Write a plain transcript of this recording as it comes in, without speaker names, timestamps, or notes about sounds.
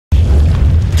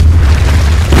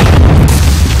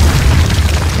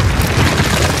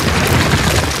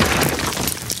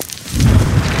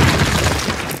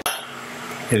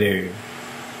Hello.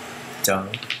 Down.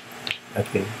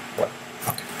 Okay. What?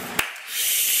 Okay.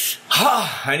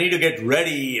 I need to get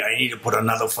ready. I need to put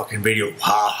another fucking video.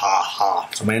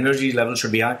 So my energy level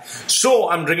should be high. So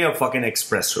I'm drinking a fucking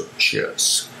espresso.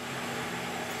 Cheers.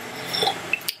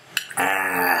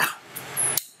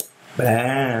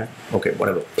 Okay,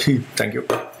 whatever. Thank you.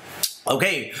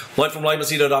 Okay, Lloyd from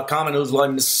LoyMachedo.com, and who's Loy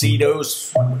Machedo?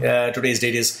 Today's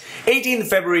date is 18th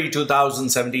February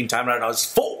 2017. Time right now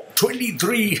is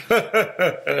 4:23.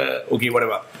 Okay,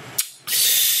 whatever.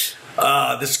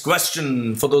 This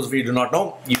question, for those of you who do not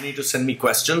know, you need to send me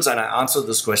questions and I answer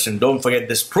this question. Don't forget,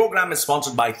 this program is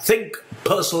sponsored by Think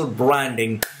Personal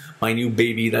Branding, my new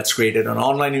baby that's created an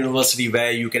online university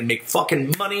where you can make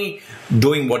fucking money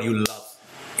doing what you love.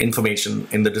 Information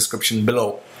in the description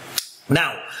below.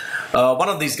 Now, one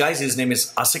of these guys, his name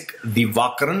is Asik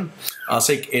Divakaran.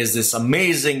 Asik is this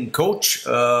amazing coach,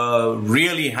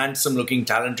 really handsome looking,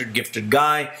 talented, gifted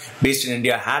guy based in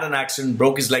India, had an accident,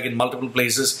 broke his leg in multiple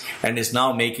places and is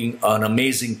now making an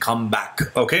amazing comeback.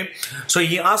 Okay, so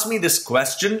he asked me this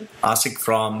question, Asik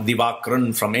from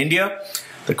Divakaran from India.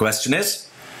 The question is,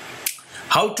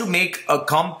 how to make a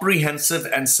comprehensive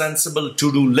and sensible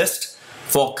to-do list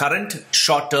for current,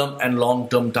 short-term and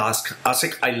long-term tasks.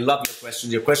 Asik, I love your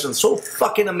questions. Your questions are so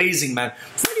fucking amazing, man.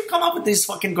 Where do you come up with these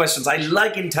fucking questions? I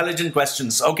like intelligent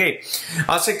questions. Okay,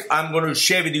 Asik, I'm going to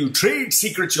share with you trade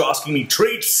secrets. You're asking me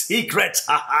trade secrets.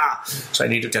 Haha. So I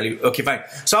need to tell you. Okay, fine.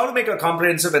 So how to make a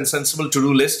comprehensive and sensible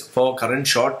to-do list for current,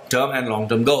 short-term and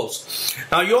long-term goals.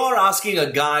 Now you're asking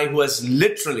a guy who has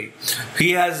literally,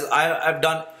 I've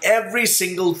done every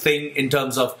single thing in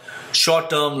terms of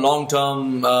short-term,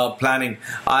 long-term planning.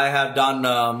 I have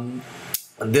done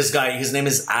this guy, his name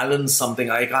is Alan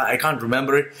something, I can't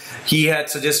remember it. He had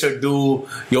suggested do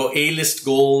your A-list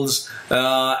goals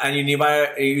and you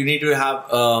need to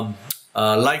have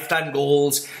lifetime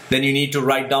goals, then you need to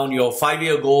write down your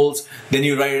 5-year goals, then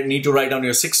you need to write down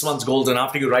your 6 months goals, and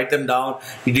after you write them down,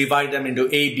 you divide them into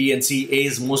A, B and C. A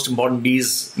is most important, B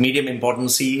is medium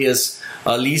important, C is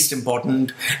least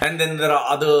important, and then there are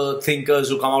other thinkers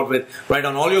who come out with write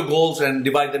down all your goals and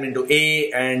divide them into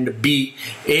A and B.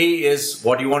 A is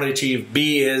what you want to achieve,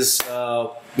 B is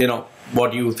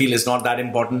what you feel is not that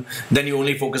important, then you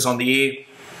only focus on the A.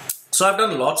 So I've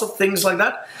done lots of things like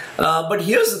that, but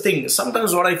here's the thing,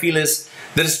 sometimes what I feel is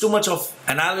there is too much of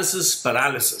analysis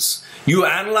paralysis. You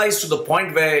analyze to the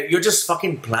point where you're just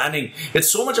fucking planning.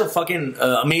 It's so much of fucking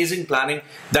amazing planning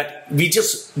that we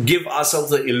just give ourselves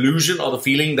the illusion or the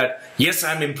feeling that yes,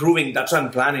 I'm improving, that's why I'm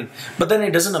planning, but then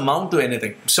it doesn't amount to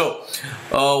anything. So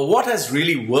what has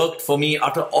really worked for me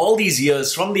after all these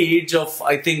years, from the age of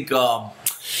I think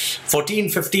 14,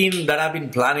 15 that I've been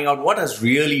planning out, what has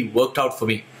really worked out for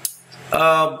me?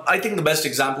 I think the best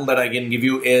example that I can give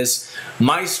you is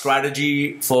my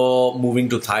strategy for moving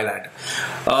to Thailand.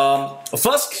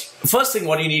 First thing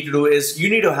what you need to do is you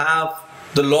need to have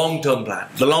the long-term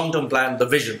plan, the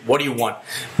vision. What do you want?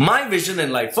 My vision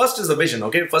in life, first is the vision,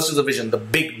 okay? First is the vision, the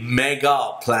big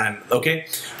mega plan, okay?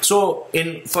 So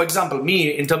for example, me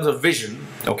in terms of vision,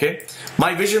 okay?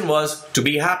 My vision was to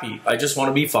be happy. I just want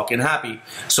to be fucking happy.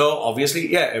 So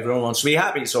obviously, yeah, everyone wants to be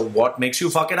happy. So what makes you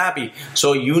fucking happy?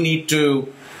 So you need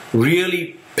to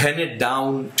really pen it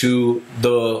down to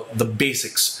the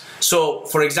basics. So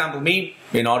for example, me,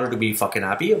 in order to be fucking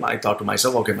happy, I thought to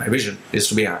myself, okay, my vision is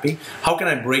to be happy. How can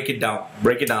I break it down?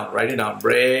 Break it down, write it down,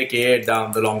 break it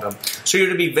down the long term. So you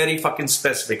have to be very fucking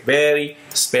specific, very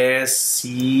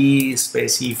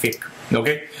specific,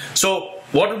 okay? So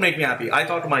what would make me happy? I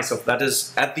thought to myself, that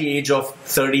is at the age of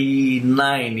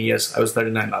 39 years, I was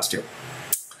 39 last year.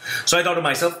 So I thought to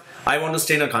myself, I want to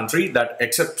stay in a country that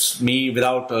accepts me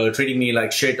without treating me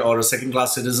like shit or a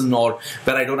second-class citizen, or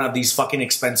where I don't have these fucking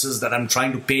expenses that I'm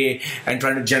trying to pay and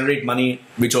trying to generate money,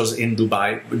 which was in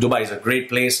Dubai. Dubai is a great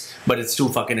place, but it's too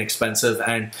fucking expensive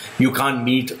and you can't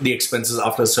meet the expenses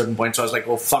after a certain point. So I was like,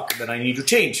 oh fuck, then I need to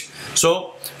change.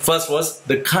 So first was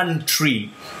the country,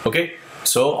 okay?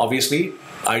 So obviously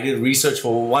I did research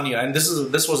for 1 year, and this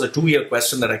was a 2-year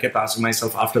question that I kept asking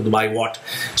myself after Dubai, what?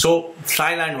 So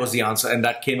Thailand was the answer, and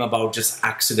that came about just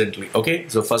accidentally, okay?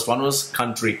 So first one was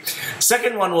country.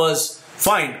 Second one was,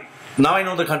 fine, now I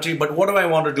know the country, but what do I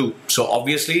want to do? So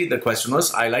obviously the question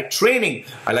was, I like training,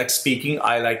 I like speaking,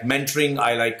 I like mentoring,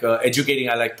 I like educating,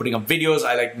 I like putting up videos,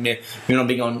 I like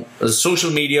being on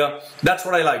social media. That's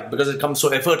what I like because it comes so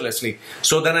effortlessly.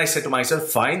 So then I said to myself,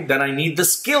 fine, then I need the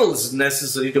skills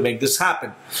necessary to make this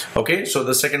happen. Okay, so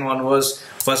the second one was,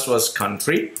 first was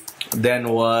country, then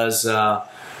was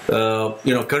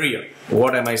career.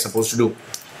 What am I supposed to do?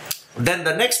 Then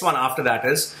the next one after that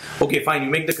is, okay, fine, you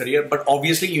make the career, but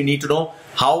obviously you need to know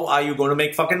how are you going to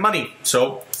make fucking money?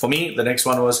 So for me, the next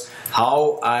one was,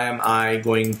 how am I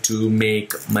going to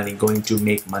make money?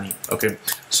 Okay.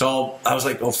 So I was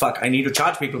like, oh fuck, I need to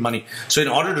charge people money. So in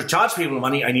order to charge people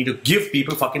money, I need to give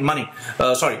people fucking money.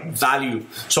 Value.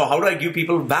 So how do I give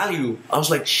people value? I was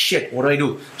like, shit, what do I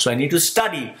do? So I need to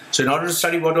study. So in order to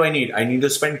study, what do I need? I need to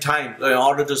spend time. In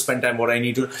order to spend time, I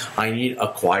need a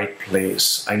quiet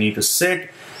place. I need to sit,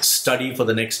 study for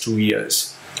the next 2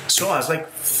 years. So I was like,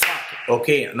 fuck,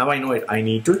 okay, now I know it. I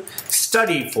need to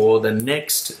study for the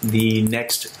next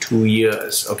 2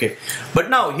 years. Okay, but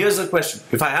now here's the question.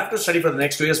 If I have to study for the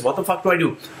next 2 years, what the fuck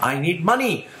do? I need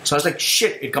money. So I was like,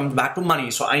 shit, it comes back to money.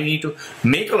 So I need to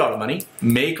make a lot of money,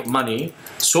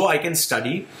 so I can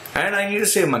study, and I need to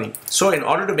save money. So in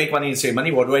order to make money and save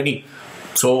money, what do I need?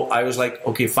 So I was like,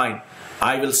 okay, fine.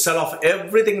 I will sell off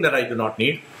everything that I do not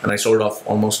need. And I sold off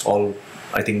almost all,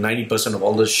 I think 90% of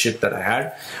all the shit that I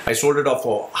had. I sold it off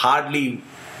for hardly,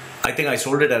 I think I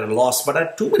sold it at a loss, but I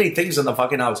had too many things in the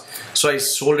fucking house. So I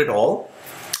sold it all,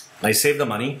 I saved the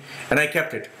money, and I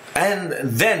kept it. And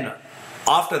then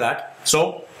after that,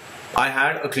 so I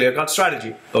had a clear-cut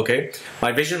strategy, okay?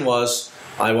 My vision was,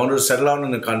 I wanted to settle down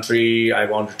in the country, I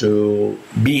wanted to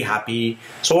be happy.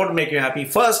 So what would make me happy?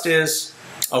 First is,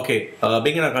 okay,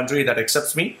 being in a country that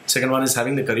accepts me. Second one is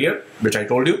having the career, which I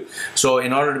told you. So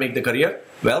in order to make the career,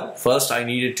 well, first I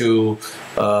needed to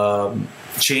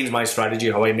change my strategy,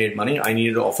 how I made money. I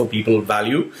needed to offer people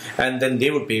value, and then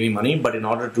they would pay me money. But in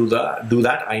order to do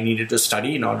that, I needed to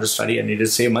study. In order to study, I needed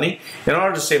to save money. In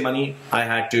order to save money, I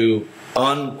had to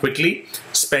earn quickly,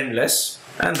 spend less,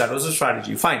 and that was the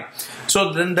strategy. Fine.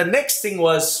 So then the next thing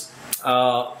was,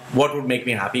 what would make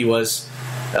me happy was,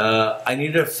 I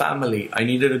needed a family. I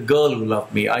needed a girl who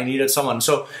loved me. I needed someone.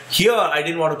 So here I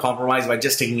didn't want to compromise by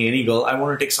just taking any girl. I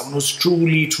want to take someone who's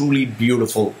truly, truly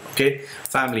beautiful. Okay,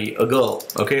 family, a girl.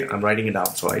 Okay, I'm writing it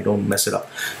down so I don't mess it up.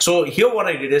 So here what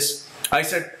I did is, I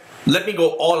said, let me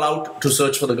go all out to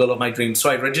search for the girl of my dreams. So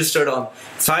I registered on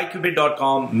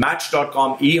SaiCupid.com,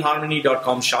 Match.com,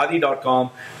 eHarmony.com,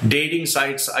 Shadi.com, dating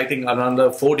sites, I think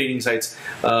another 4 dating sites,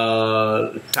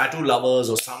 Tattoo Lovers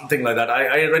or something like that.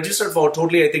 I registered for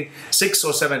totally, I think 6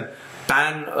 or 7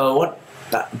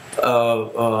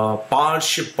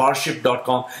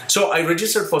 Parship.com. So I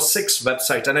registered for 6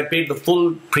 websites and I paid the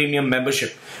full premium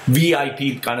membership,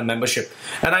 VIP kind of membership.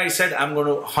 And I said, I'm going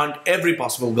to hunt every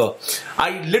possible girl.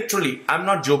 I literally, I'm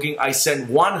not joking, I sent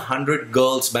 100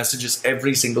 girls messages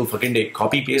every single fucking day.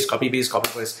 Copy, paste, copy, paste, copy,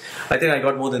 paste. I think I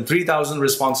got more than 3,000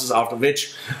 responses, after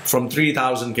which from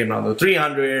 3,000 came down to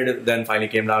 300, then finally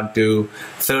came down to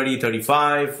 30,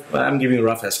 35. I'm giving you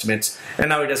rough estimates. And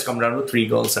now it has come down to 3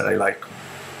 girls that I like.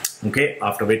 Okay,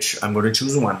 after which I'm going to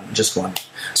choose one, just one.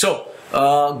 So,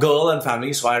 girl and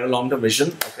family. So I had a long-term vision.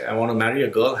 Okay, I want to marry a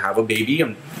girl, have a baby,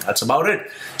 and that's about it.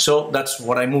 So that's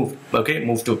what I moved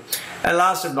to. And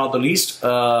last but not the least,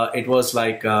 it was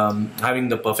like having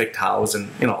the perfect house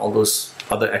and, you know, all those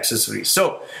other accessories.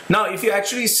 So now if you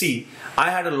actually see,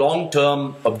 I had a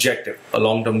long-term objective, a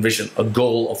long-term vision, a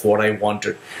goal of what I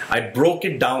wanted. I broke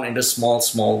it down into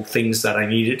small things that I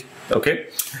needed. Okay,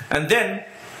 and then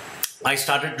I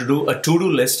started to do a to-do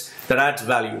list that adds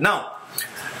value. Now,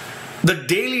 the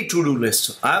daily to-do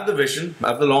list, I have the vision, I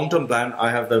have the long-term plan, I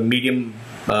have the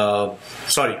I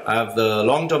have the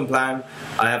long-term plan,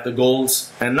 I have the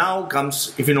goals, and now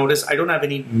comes, if you notice, I don't have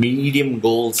any medium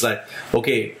goals like,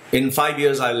 okay, in 5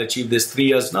 years I'll achieve this, 3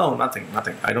 years, no, nothing, I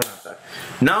don't have that.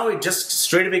 Now it just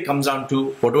straight away comes down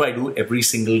to, what do I do every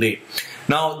single day?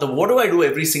 Now, what do I do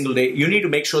every single day? You need to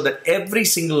make sure that every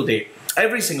single day,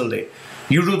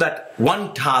 you do that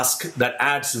one task that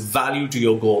adds value to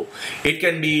your goal. It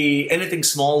can be anything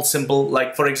small, simple.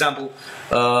 Like for example,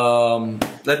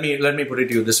 let me put it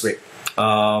to you this way.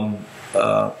 When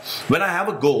I have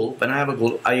a goal,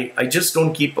 I just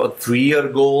don't keep a 3-year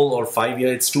goal or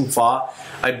 5-year. It's too far.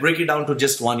 I break it down to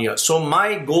just 1 year. So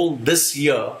my goal this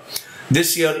year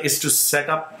is to set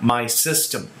up my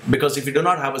system. Because if you do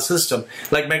not have a system,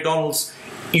 like McDonald's,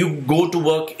 you go to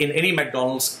work in any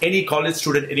McDonald's, any college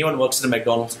student, anyone works in a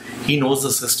McDonald's, he knows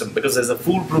the system because there's a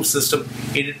foolproof system.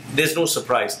 There's no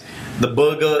surprise. The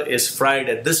burger is fried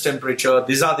at this temperature.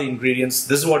 These are the ingredients.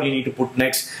 This is what you need to put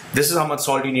next. This is how much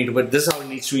salt you need to put. This is how it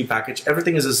needs to be packaged.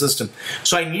 Everything is a system.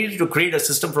 So I needed to create a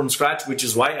system from scratch, which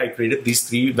is why I created these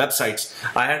 3 websites.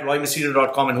 I had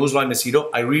LoyMachedo.com and Who's Loy Machedo.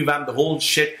 I revamped the whole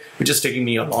shit, which is taking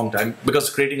me a long time because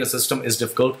creating a system is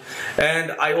difficult.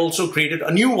 And I also created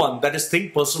a new one that is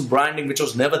Think Personal Branding, which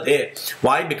was never there.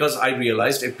 Why? Because I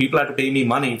realized if people had to pay me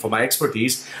money for my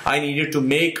expertise, I needed to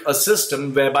make a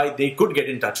system whereby they could get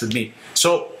in touch with me.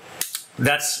 So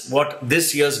That's what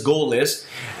this year's goal is,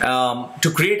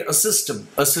 to create a system.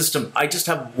 I just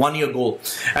have 1 year goal.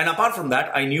 And apart from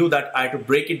that, I knew that I had to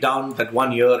break it down, that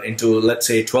 1 year, into, let's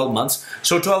say, 12 months.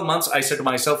 So 12 months, I said to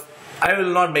myself, I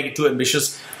will not make it too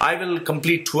ambitious. I will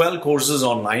complete 12 courses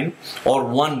online, or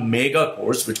one mega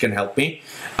course, which can help me.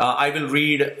 I will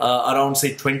read around,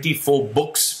 say, 24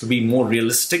 books, to be more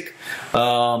realistic.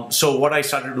 So what I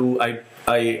started to do,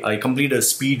 I completed a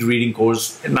speed reading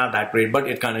course, not that great, but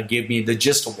it kind of gave me the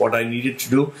gist of what I needed to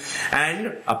do.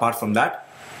 And apart from that,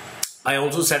 I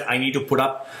also said I need to put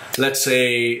up, let's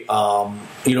say,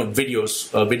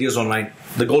 videos online.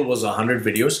 The goal was 100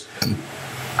 videos.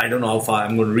 I don't know how far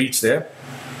I'm going to reach there.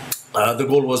 The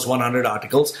goal was 100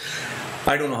 articles.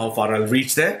 I don't know how far I'll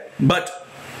reach there. But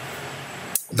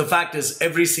the fact is,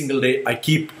 every single day I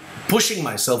keep pushing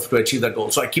myself to achieve that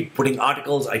goal. So I keep putting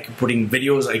articles, I keep putting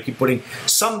videos, I keep putting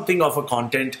something of a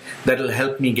content that will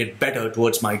help me get better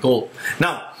towards my goal.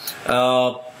 Now,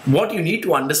 what you need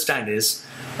to understand is,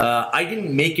 I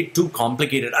didn't make it too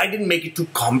complicated. I didn't make it too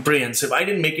comprehensive. I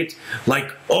didn't make it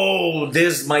like, oh,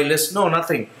 there's my list. No,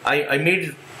 nothing. I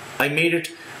made it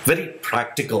very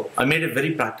practical. I made it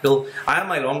very practical. I have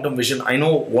my long-term vision. I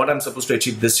know what I'm supposed to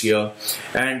achieve this year.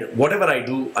 And whatever I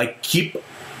do, I keep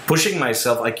pushing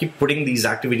myself. I keep putting these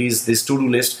activities, this to-do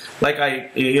list. Like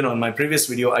in my previous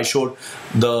video, I showed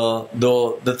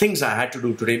the things I had to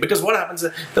do today. Because what happens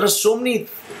is, there are so many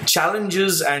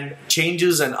challenges and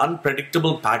changes and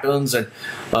unpredictable patterns and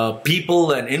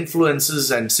people and influences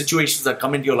and situations that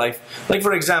come into your life. Like,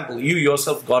 for example, you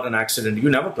yourself got an accident. You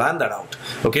never planned that out.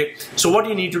 Okay. So what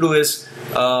you need to do is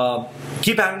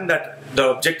keep having the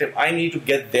objective. I need to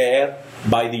get there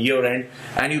by the year end,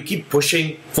 and you keep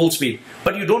pushing full speed.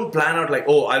 But you don't plan out like,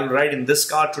 oh, I'll ride in this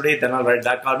car today, then I'll ride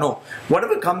that car. No,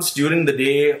 whatever comes during the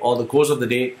day or the course of the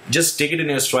day, just take it in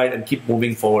your stride and keep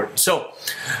moving forward. So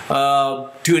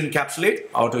to encapsulate,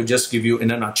 or to just give you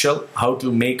in a nutshell how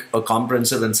to make a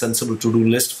comprehensive and sensible to-do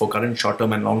list for current,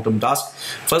 short-term and long-term tasks.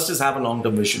 First is have a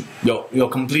long-term vision, your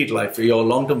complete life, your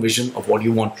long-term vision of what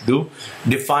you want to do.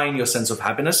 Define your sense of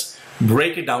happiness.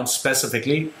 Break it down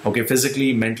specifically, okay,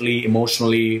 physically, mentally,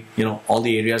 emotionally, all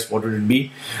the areas. What would it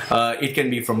be? It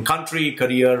can be from country,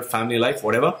 career, family life,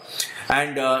 whatever.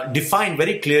 And define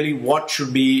very clearly what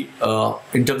should be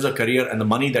in terms of career and the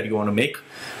money that you want to make.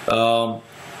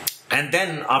 And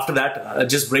then after that,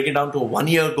 just break it down to a 1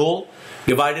 year goal,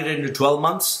 divide it into 12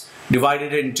 months, divide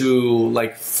it into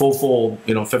like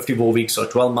 54 weeks or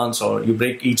 12 months, or you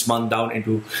break each month down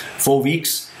into 4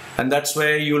 weeks. And that's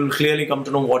where you'll clearly come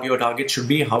to know what your target should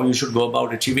be, how you should go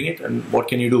about achieving it, and what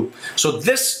can you do. So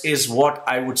this is what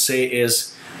I would say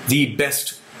is the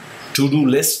best to-do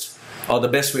list, or the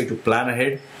best way to plan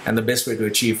ahead and the best way to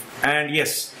achieve. And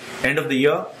yes, end of the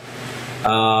year,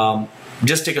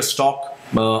 just take a stock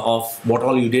of what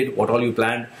all you did, what all you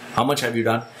planned, how much have you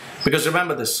done. Because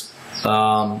remember this,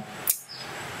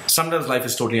 sometimes life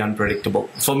is totally unpredictable.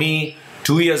 For me,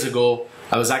 2 years ago,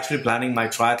 I was actually planning my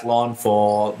triathlon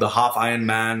for the half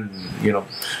Ironman.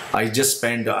 I just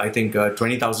spent, I think,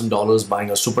 $20,000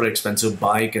 buying a super expensive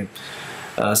bike, and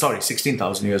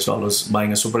 $16,000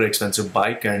 buying a super expensive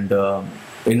bike, and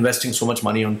investing so much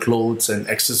money on clothes and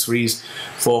accessories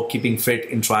for keeping fit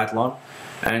in triathlon.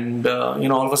 And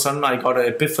all of a sudden I got an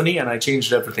epiphany and I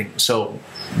changed everything. So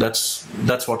that's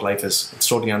what life is. It's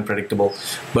totally unpredictable.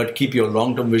 But keep your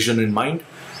long-term vision in mind,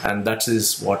 and that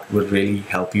is what will really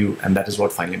help you, and that is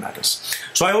what finally matters.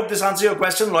 So I hope this answers your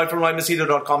question. Lloyd from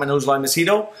LoyMachedo.com, and who's Loy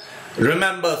Machedo?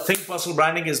 Remember, Think Personal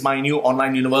Branding is my new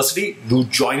online university. Do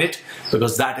join it,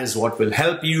 because that is what will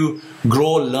help you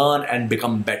grow, learn, and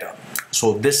become better.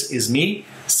 So this is me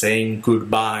saying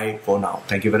goodbye for now.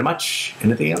 Thank you very much.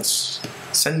 Anything else?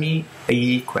 Send me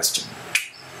a question.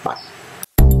 Bye.